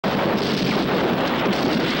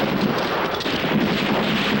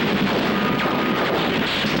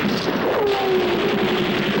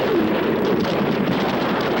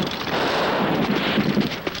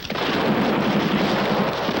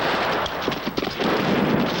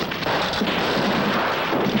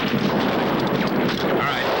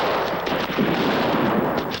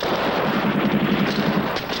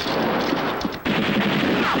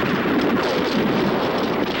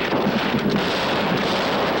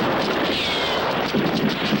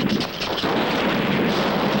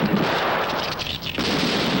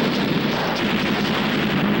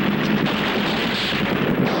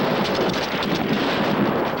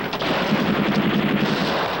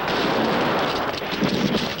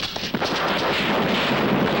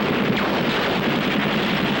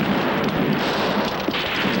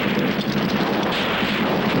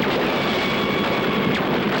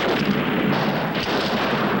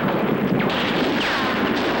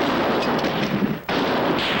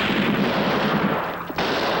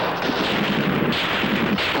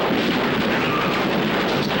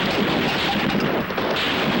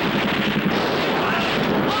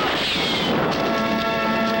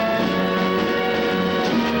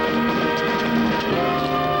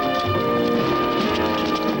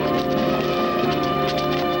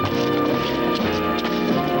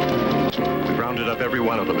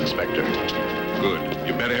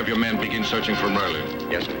remain searching for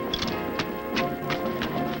Merlin. Yes, sir.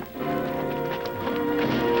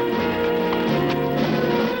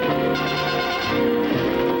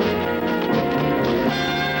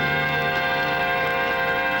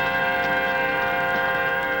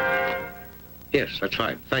 Yes, that's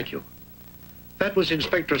fine. Thank you. That was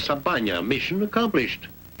Inspector Sabanya. Mission accomplished.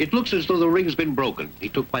 It looks as though the ring's been broken. He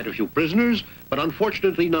took quite a few prisoners, but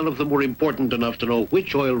unfortunately none of them were important enough to know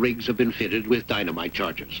which oil rigs have been fitted with dynamite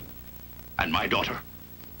charges. And my daughter?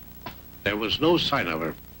 There was no sign of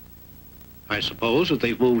her. I suppose that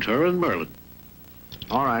they've moved her and Merlin.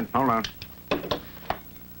 All right, hold on.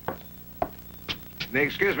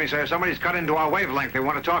 Excuse me, sir. Somebody's cut into our wavelength. They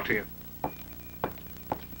want to talk to you.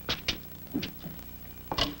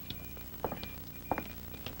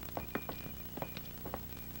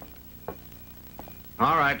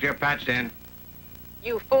 All right, you're patched in.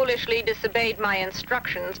 You foolishly disobeyed my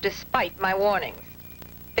instructions despite my warnings.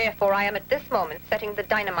 Therefore, I am at this moment setting the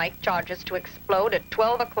dynamite charges to explode at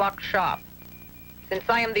 12 o'clock sharp. Since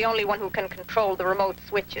I am the only one who can control the remote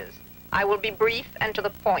switches, I will be brief and to the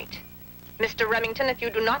point. Mr. Remington, if you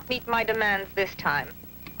do not meet my demands this time,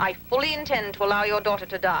 I fully intend to allow your daughter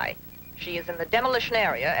to die. She is in the demolition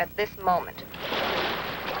area at this moment.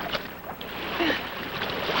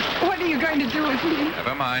 What are you going to do with me?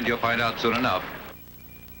 Never mind, you'll find out soon enough.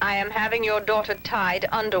 I am having your daughter tied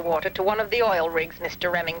underwater to one of the oil rigs,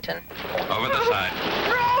 Mr. Remington. Over the side.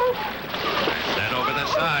 No! I said over the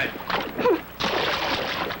side.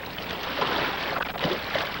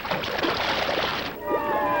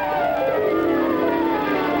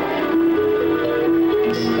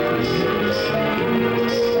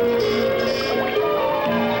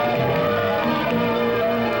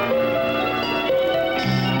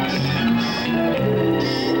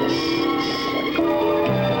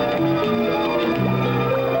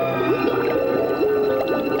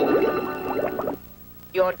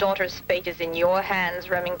 Your daughter's fate is in your hands,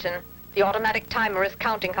 Remington. The automatic timer is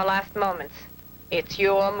counting her last moments. It's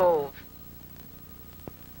your move.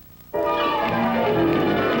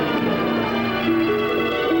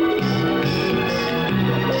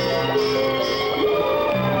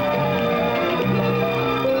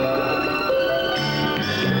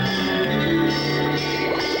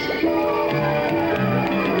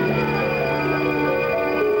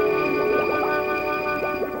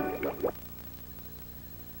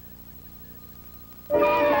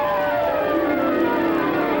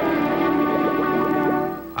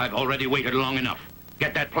 I've already waited long enough.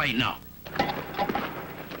 Get that plane now.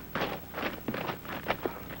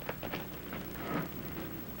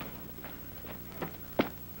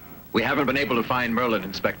 We haven't been able to find Merlin,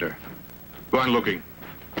 Inspector. Go on looking.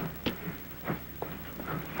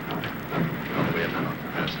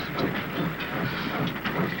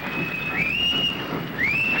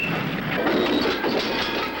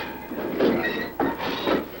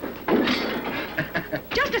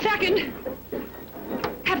 Just a second.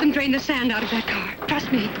 Have them drain the sand out of that car.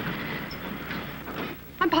 Trust me.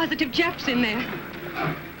 I'm positive Jeff's in there.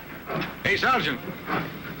 Hey, Sergeant.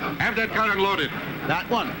 Have that car unloaded. That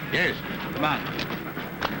one? Yes. Come on.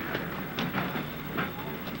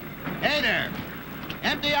 Hey there.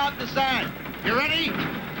 Empty out the sand. You ready?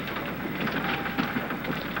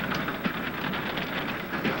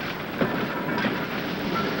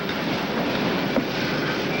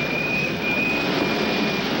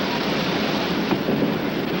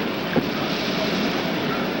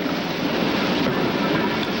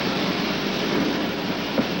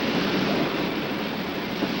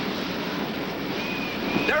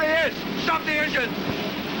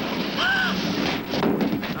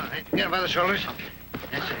 Get him by the shoulders.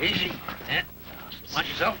 That's it, easy. Yeah. Watch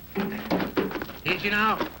yourself. Easy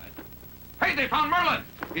now. Hey, they found Merlin.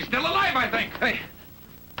 He's still alive, I think. Hey,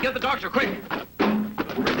 get the doctor, quick.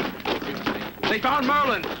 They found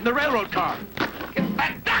Merlin in the railroad car. Get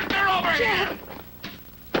that doctor over here!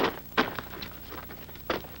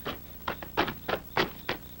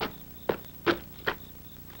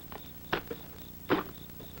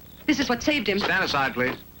 This is what saved him. Stand aside,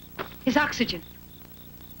 please. His oxygen.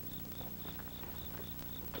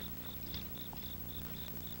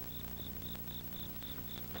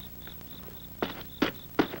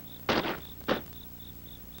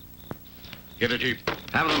 Get a jeep.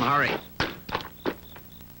 Have them hurry.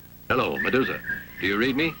 Hello, Medusa. Do you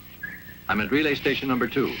read me? I'm at relay station number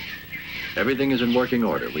 2. Everything is in working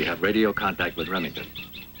order. We have radio contact with Remington.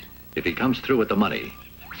 If he comes through with the money,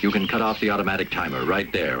 you can cut off the automatic timer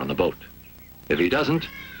right there on the boat. If he doesn't,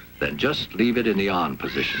 then just leave it in the on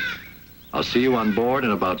position. I'll see you on board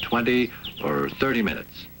in about 20 or 30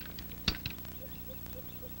 minutes.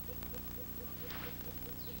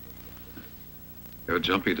 You're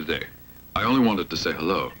jumpy today. I only wanted to say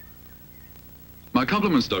hello. My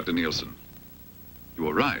compliments, Dr. Nielsen. You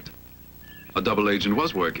were right. A double agent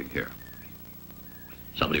was working here.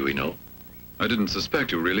 Somebody we know? I didn't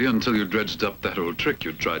suspect you, really, until you dredged up that old trick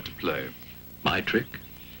you tried to play. My trick?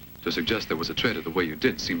 To suggest there was a traitor the way you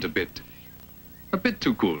did seemed a bit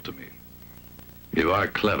too cool to me. You are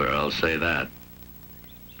clever, I'll say that.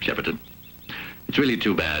 Shepperton, it's really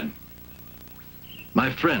too bad. My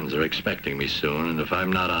friends are expecting me soon, and if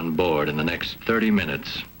I'm not on board in the next 30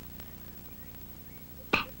 minutes...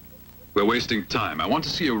 We're wasting time. I want to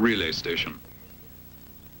see a relay station.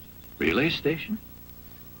 Relay station?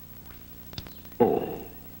 Oh.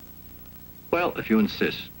 Well, if you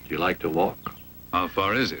insist, do you like to walk? How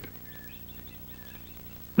far is it?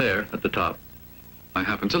 There, at the top. I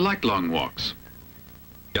happen to like long walks.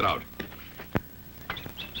 Get out.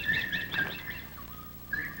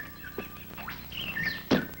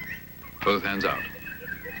 Both hands out.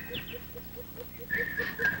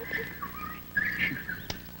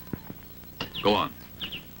 Go on.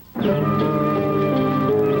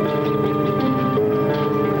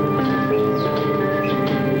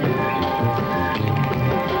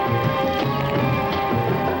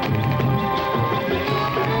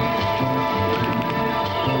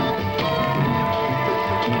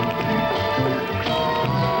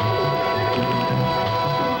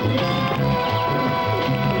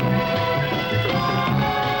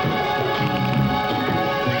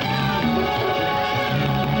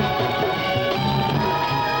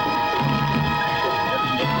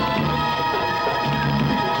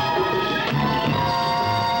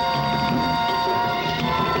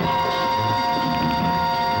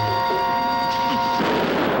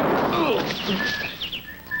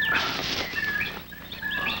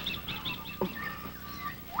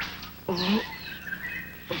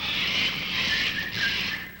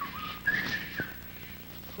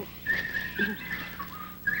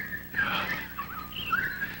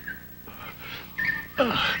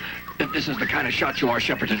 If this is the kind of shot you are,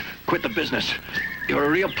 Shepperton, quit the business. You're a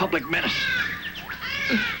real public menace.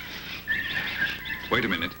 Wait a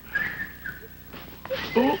minute.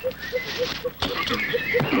 Oh.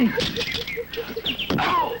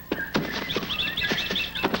 Ow!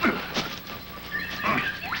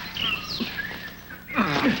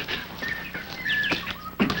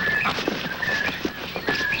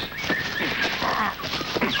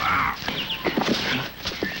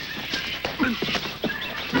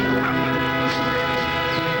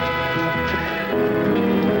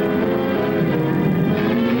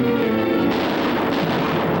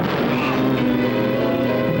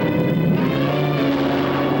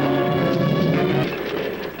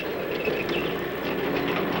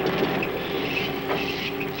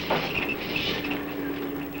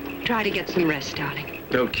 Try to get some rest, darling.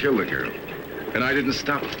 They'll kill the girl. And I didn't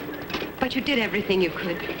stop. But you did everything you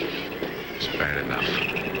could. It's bad enough.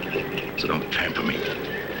 So don't pamper me.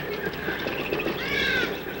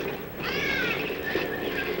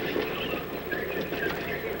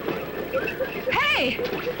 Hey!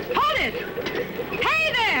 Hold it!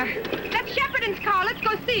 Hey there! That's Shepperton's car. Let's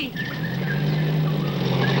go see.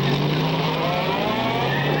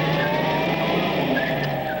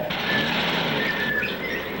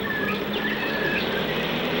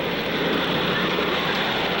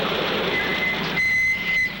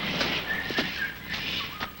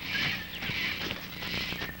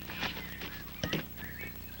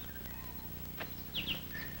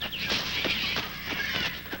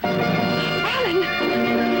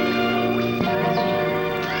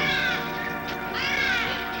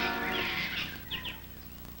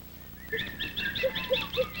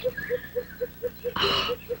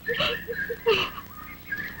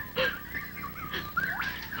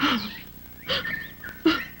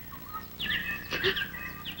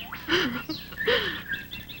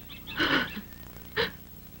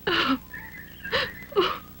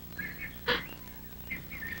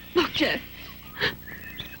 Look, Jeff.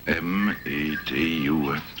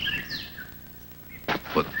 M-E-D-U-S.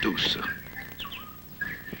 Medusa.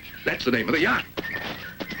 That's the name of the yacht.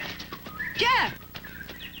 Jeff!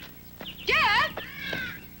 Jeff!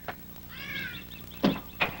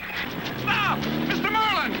 Stop! Mr.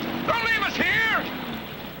 Merlin! Don't leave us here!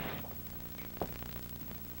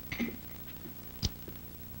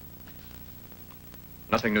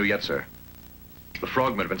 Nothing new yet, sir. The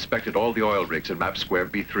frogmen have inspected all the oil rigs at map square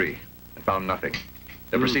B3 and found nothing.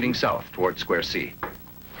 They're proceeding south toward square C.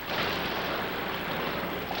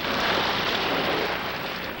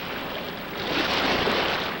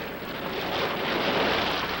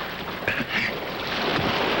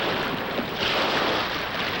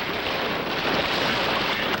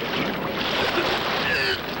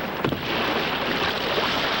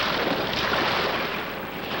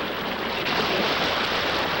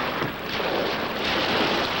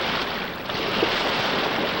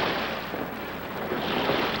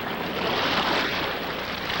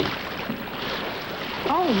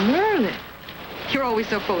 Oh, Merlin. You're always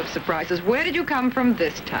so full of surprises. Where did you come from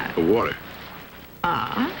this time? The water.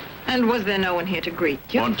 Ah, and was there no one here to greet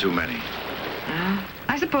you? One too many.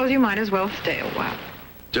 I suppose you might as well stay a while.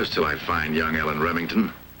 Just till I find young Ellen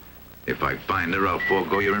Remington. If I find her, I'll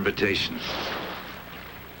forego your invitation.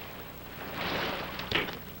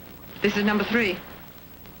 This is number 3.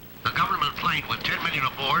 A government plane with 10 million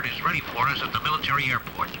aboard is ready for us at the military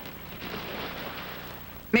airport.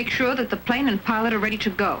 Make sure that the plane and pilot are ready to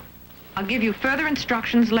go. I'll give you further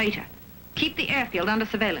instructions later. Keep the airfield under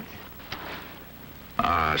surveillance.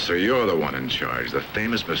 Ah, so you're the one in charge, the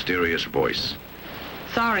famous mysterious voice.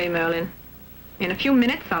 Sorry, Merlin. In a few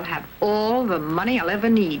minutes, I'll have all the money I'll ever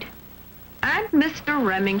need. And Mr.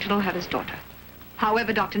 Remington will have his daughter.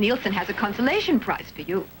 However, Dr. Nielsen has a consolation prize for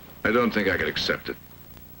you. I don't think I could accept it.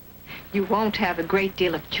 You won't have a great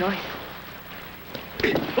deal of choice.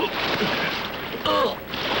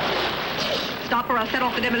 Stop or I'll set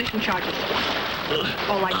off the demolition charges.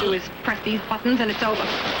 All I do is press these buttons and it's over.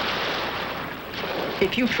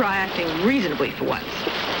 If you try acting reasonably for once,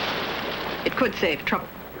 it could save trouble.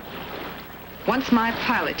 Once my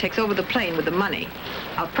pilot takes over the plane with the money,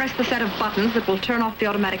 I'll press the set of buttons that will turn off the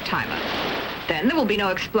automatic timer. Then there will be no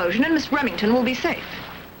explosion and Miss Remington will be safe.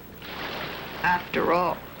 After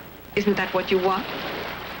all, isn't that what you want?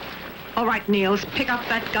 All right, Niels, pick up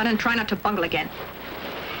that gun and try not to bungle again.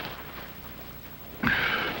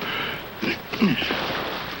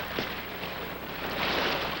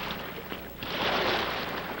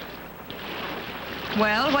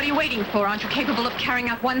 Well, what are you waiting for? Aren't you capable of carrying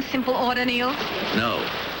out one simple order, Niels? No.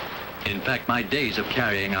 In fact, my days of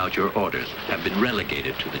carrying out your orders have been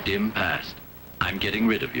relegated to the dim past. I'm getting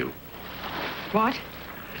rid of you. What?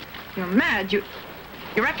 You're mad. You're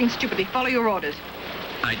acting stupidly. Follow your orders.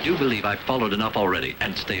 I do believe I've followed enough already.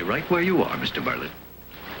 And stay right where you are, Mr. Merlin.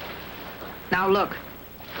 Now, look.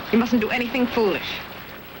 You mustn't do anything foolish.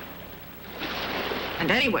 And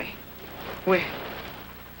anyway, we're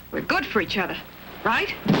good for each other,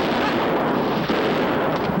 right?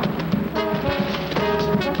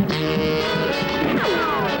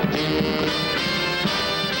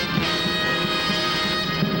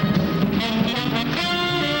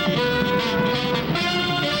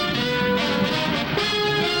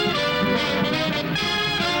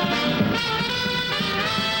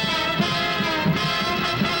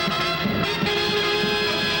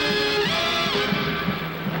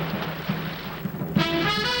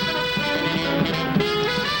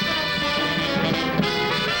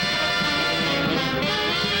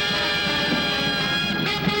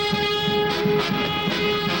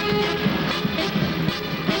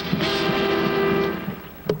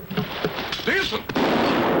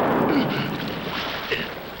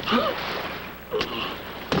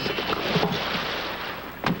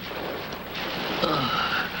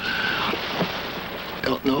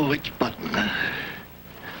 Don't know which button.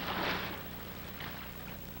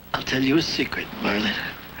 I'll tell you a secret, Merlin.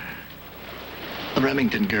 The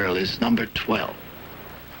Remington girl is number 12.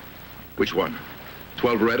 Which one?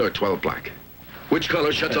 12 red or 12 black? Which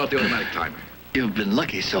color shuts off the automatic timer? You've been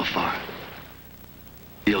lucky so far.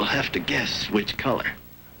 You'll have to guess which color.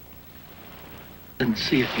 And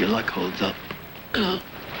see if your luck holds up.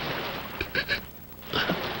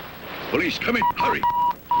 Police, come in, hurry.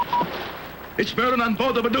 It's Merlin on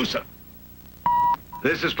board the Medusa.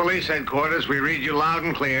 This is police headquarters. We read you loud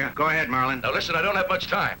and clear. Go ahead, Merlin. Now listen, I don't have much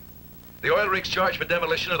time. The oil rigs charged for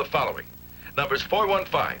demolition are the following. Numbers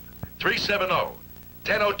 415, 370,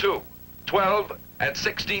 1002, 12, and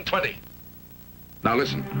 1620. Now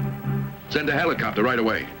listen. Send a helicopter right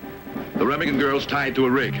away. The Remington girl's tied to a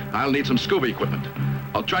rig. I'll need some scuba equipment.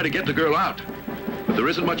 I'll try to get the girl out. But there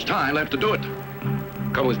isn't much time left to do it.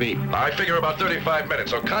 Come with me. I figure about 35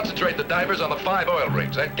 minutes, so concentrate the divers on the 5 oil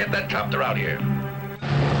rigs and get that copter out here.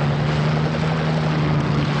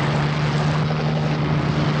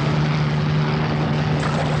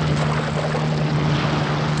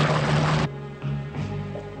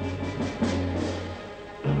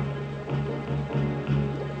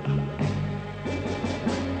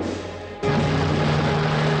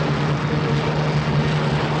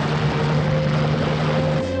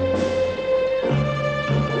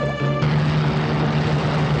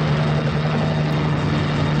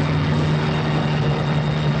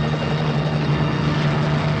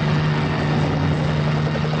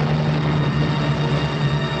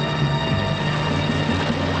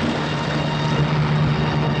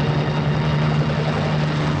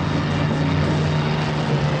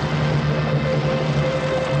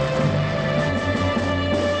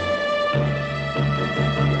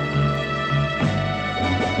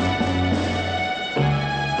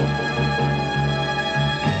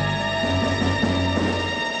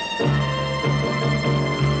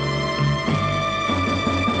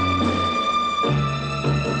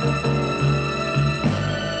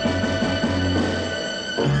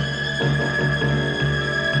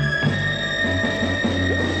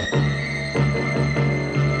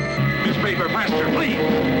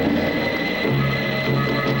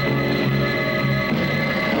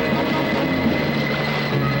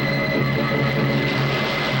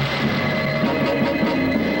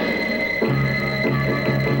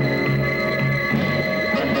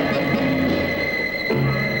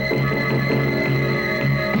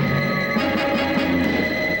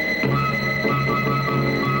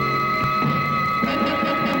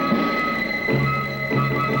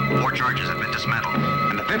 charges have been dismantled.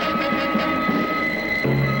 And the fifth?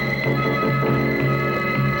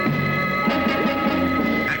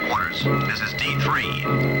 Headquarters, this is D3.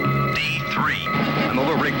 D3. I'm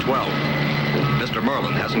over rig 12. Mr.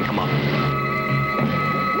 Merlin hasn't come up.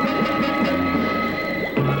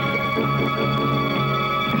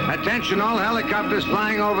 Attention, all helicopters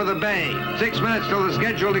flying over the bay. 6 minutes till the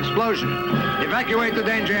scheduled explosion. Evacuate the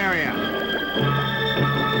danger area.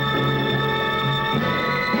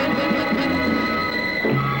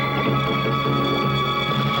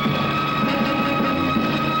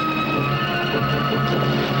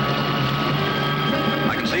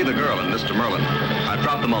 I can see the girl and Mr. Merlin. I've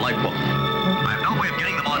dropped them a lifeboat. I have no way of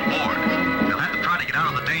getting them on board. They'll have to try to get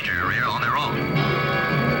out of the danger area on their own.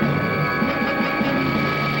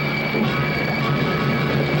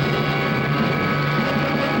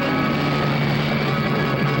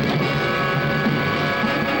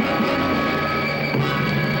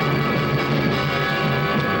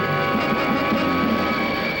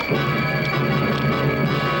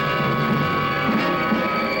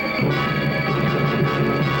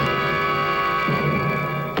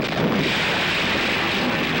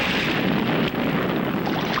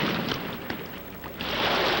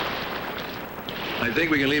 I think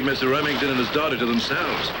we can leave Mr. Remington and his daughter to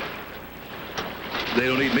themselves. They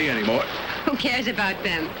don't need me anymore. Who cares about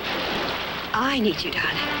them? I need you,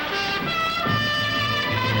 darling.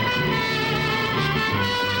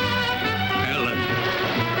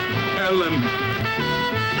 Ellen.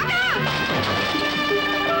 Look out!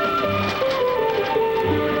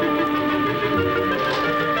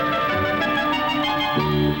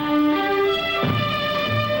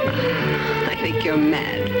 I think you're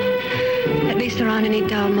mad. At least there aren't any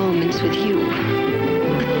dull moments with you.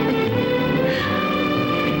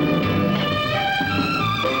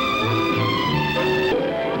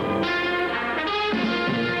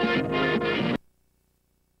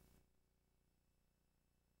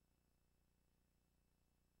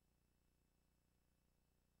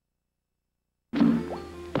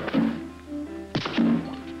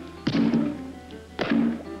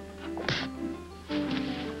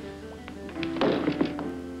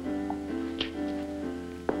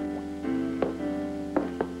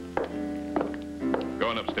 Go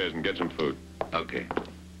on upstairs and get some food. Okay.